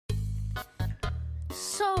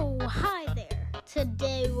So, hi there.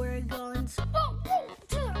 Today we're going to...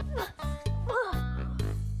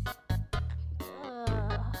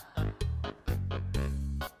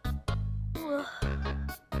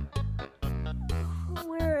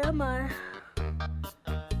 where am I?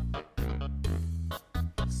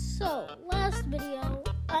 So, last video,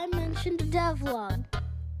 I mentioned a devlog.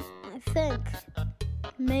 I think.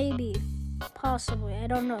 Maybe. Possibly. I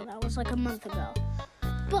don't know. That was like a month ago.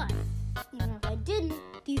 But, even if I didn't,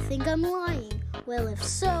 do you think I'm lying? Well, if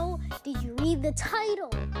so, did you read the title?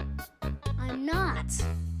 I'm not.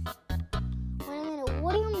 Wait a minute,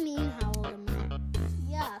 what do you mean how old am I?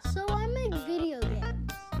 Yeah, so I make video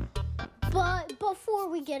games. But before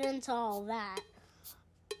we get into all that,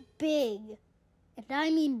 big, and I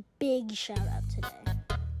mean big shout out today.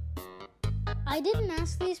 I didn't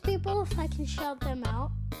ask these people if I can shout them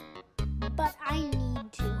out, but I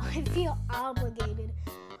need to. I feel obligated.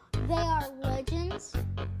 They are legends,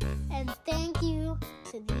 and thank you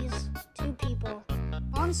to these two people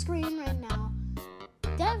on screen right now.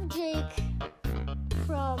 Dev Jake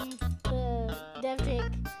from the Dev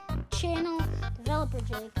Jake channel, Developer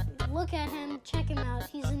Jake. Look at him, check him out.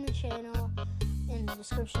 He's in the channel in the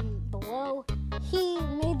description below. He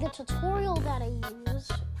made the tutorial that I use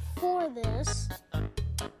for this,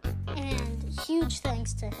 and huge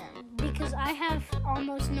thanks to him because I have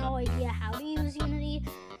almost no idea how to use Unity.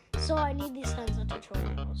 So I need these kinds of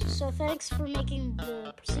tutorials. So thanks for making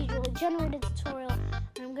the procedurally generated tutorial.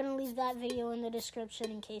 And I'm going to leave that video in the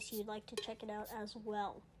description in case you'd like to check it out as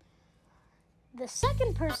well. The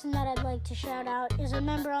second person that I'd like to shout out is a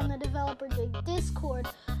member on the Developer Jake Discord.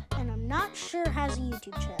 And I'm not sure has a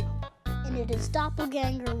YouTube channel. And it is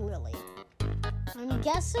Doppelganger Lily. I'm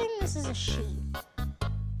guessing this is a she.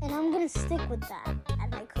 And I'm going to stick with that.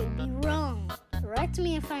 And I could be wrong. Correct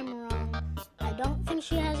me if I'm wrong. I don't think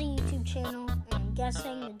she has a YouTube channel, and I'm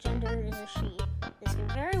guessing the gender is a she. This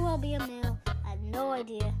could very well be a male. I have no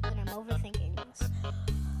idea, and I'm overthinking this.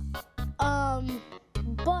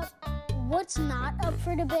 But what's not up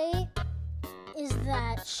for debate is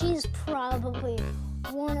that she's probably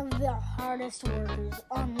one of the hardest workers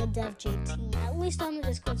on the DevJake team, at least on the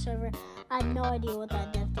Discord server. I have no idea what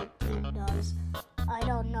that DevJake team does. I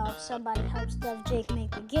don't know if somebody helps DevJake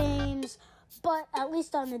make the games, but at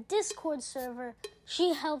least on the Discord server,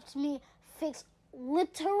 she helped me fix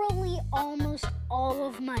literally almost all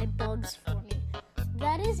of my bugs for me.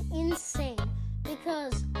 That is insane,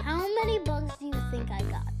 because how many bugs do you think I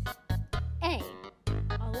got? A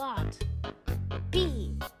lot.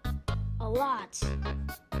 B, a lot.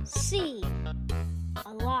 C,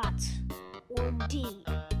 a lot. Or D,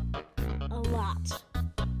 a lot.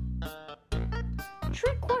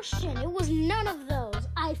 Trick question, it was none of those.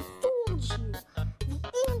 I fooled you. The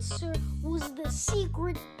answer was the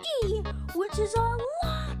secret E, which is a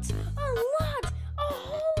lot, a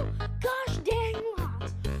whole gosh dang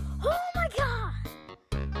lot. Oh my god!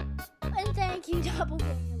 And thank you,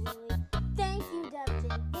 Doppelganger Lily. Thank you,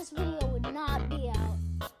 DevJake. This video would not be out,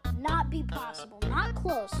 not be possible, not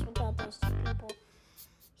close without those two people.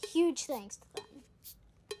 Huge thanks to them.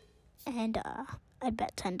 And I'd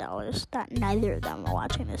bet $10 that neither of them are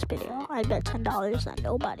watching this video. I'd bet $10 that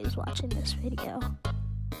nobody's watching this video.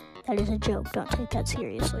 That is a joke. Don't take that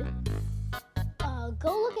seriously. Go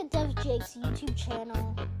look at Dev Jake's YouTube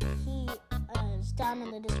channel. He is down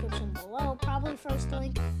in the description below. Probably first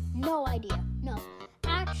link. No idea. No.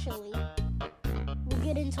 Actually, we'll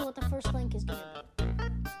get into what the first link is going to be.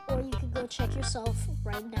 Or you could go check yourself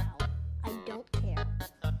right now. I don't care.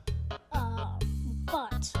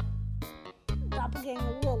 But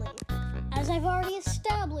Doppelganger Lily, as I've already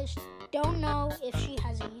established, don't know if she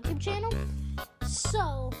has a YouTube channel,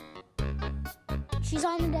 so she's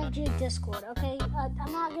on the DevJake Discord, okay?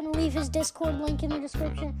 I'm not going to leave his Discord link in the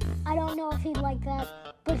description. I don't know if he'd like that,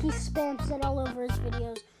 but he spams it all over his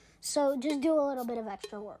videos, so just do a little bit of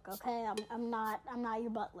extra work, okay? I'm not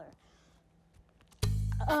your butler.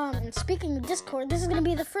 And speaking of Discord, this is going to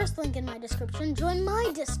be the first link in my description. Join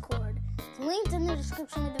my Discord. It's linked in the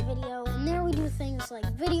description of the video, and there we do things like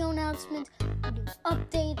video announcements, we do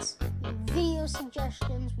updates, we do video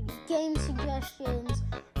suggestions, we do game suggestions,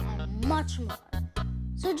 and much more.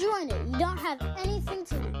 So join it. You don't have anything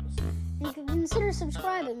to lose. And you can consider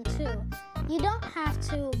subscribing too. You don't have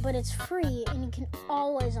to, but it's free, and you can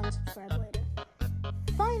always unsubscribe later.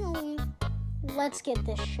 Finally, let's get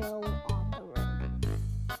this show on the road.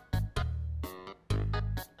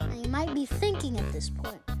 Now you might be thinking at this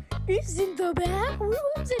point, isn't the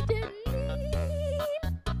Backrooms a dead meme?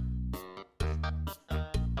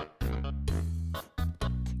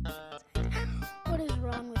 What is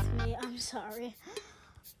wrong with me? I'm sorry.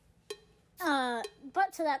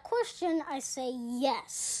 But to that question, I say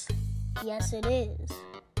yes. Yes, it is.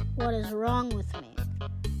 What is wrong with me?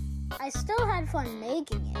 I still had fun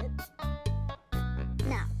making it.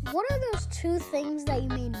 Now, what are those two things that you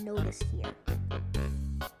may notice here?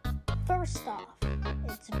 First off,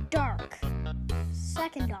 it's dark.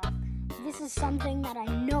 Second off, this is something that I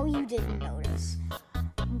know you didn't notice,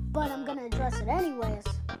 but I'm gonna address it anyways.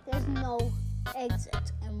 There's no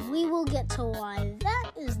exit, and we will get to why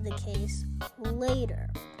that is the case later.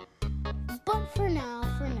 But for now,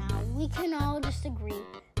 we can all just agree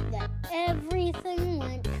that everything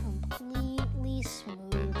went completely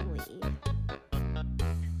smoothly.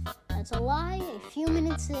 That's a lie. A few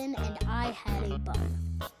minutes in, and I had a bug.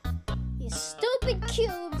 These stupid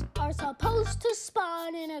cubes are supposed to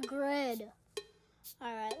spawn in a grid.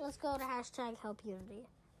 Alright, let's go to #HelpUnity.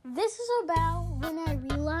 This is about when I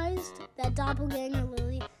realized that Doppelganger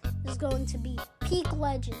Lily is going to be peak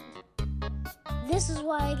legend. This is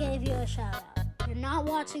why I gave you a shout out. You're not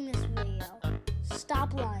watching this video.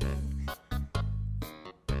 Stop lying.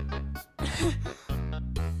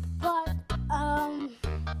 But,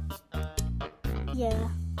 yeah,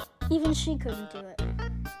 even she couldn't do it.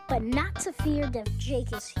 But not to fear, Deaf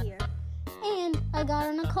Jake is here. And I got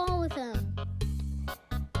on a call with him.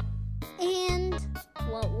 And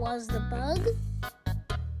what was the bug?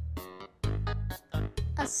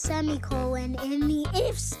 A semicolon in the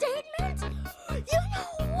if statement? You know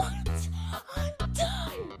what? I'm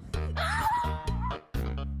done!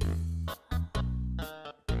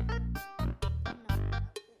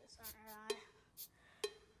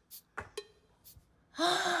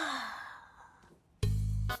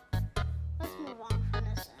 Let's move on from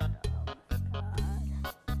this end. Oh my god.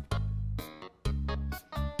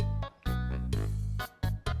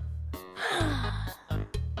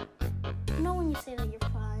 You know when you say that you're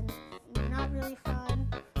fine, you're not really fine.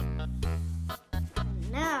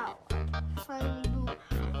 And now I can finally move.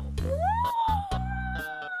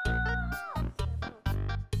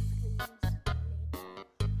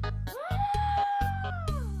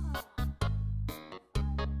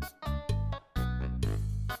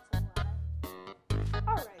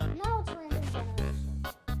 Alright, now it's random generation.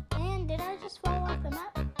 And did I just fall off the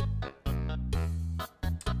map?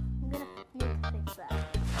 I'm gonna need to fix that.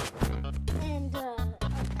 And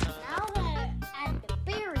okay, now that I added the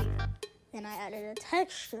barrier, then I added a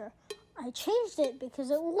texture. I changed it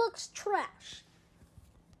because it looks trash.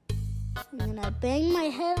 And then I banged my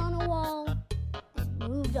head on a wall and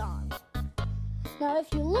moved on. Now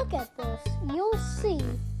if you look at this, you'll see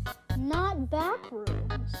not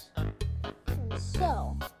backrooms. And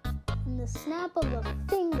so, in the snap of a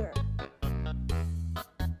finger,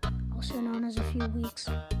 also known as a few weeks,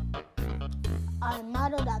 I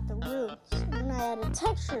modeled out the rooms. And then I added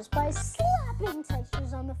textures by slapping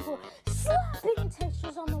textures on the floor, slapping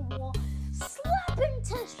textures on the wall, slapping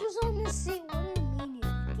textures on the seat. What do you mean you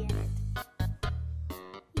get it?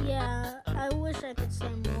 Yeah, I wish I could say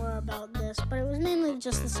more about this, but it was mainly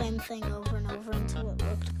just the same thing over and over until it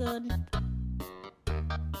looked good.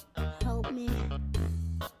 Help me.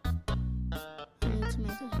 I need to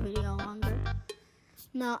make this video longer.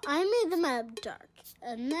 Now, I made the map dark,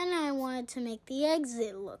 and then I wanted to make the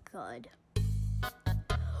exit look good.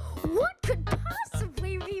 What could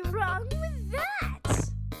possibly be wrong with that?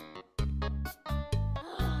 Because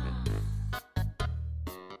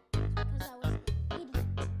I was an idiot.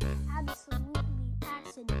 Absolutely,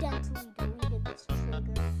 accidentally deleted this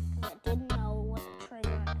trigger. Because I didn't know what the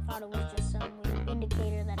trigger, I thought it was just some weird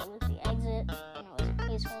indicator that it was the exit, and it was a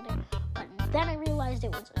placeholder. But then I realized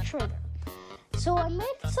it was a trigger. So I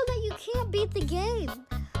made it so that you can't beat the game.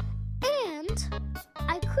 And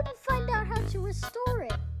I couldn't find out how to restore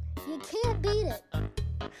it. You can't beat it.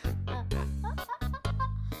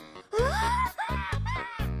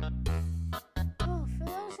 Oh, for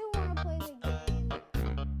those who want to play the game,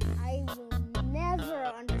 I will never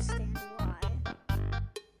understand why.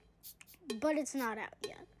 But it's not out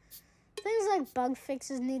yet. Things like bug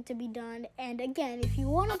fixes need to be done, and again, if you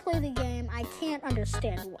want to play the game, I can't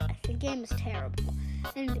understand why. The game is terrible.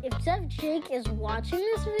 And if Deaf Jake is watching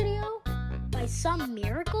this video, by some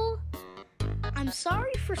miracle, I'm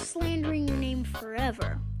sorry for slandering your name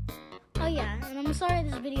forever. Oh yeah, and I'm sorry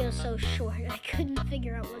this video is so short, I couldn't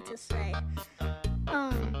figure out what to say.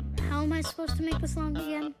 How am I supposed to make this long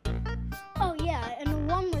again? Oh yeah, and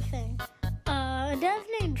one more thing. A dev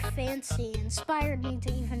named Fancy inspired me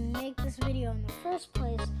to even make this video in the first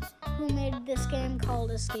place, who made this game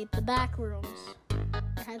called Escape the Backrooms.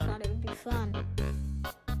 I thought it would be fun.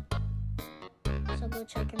 So go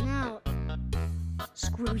check him out.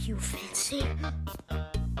 Screw you, Fancy.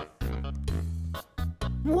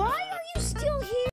 Why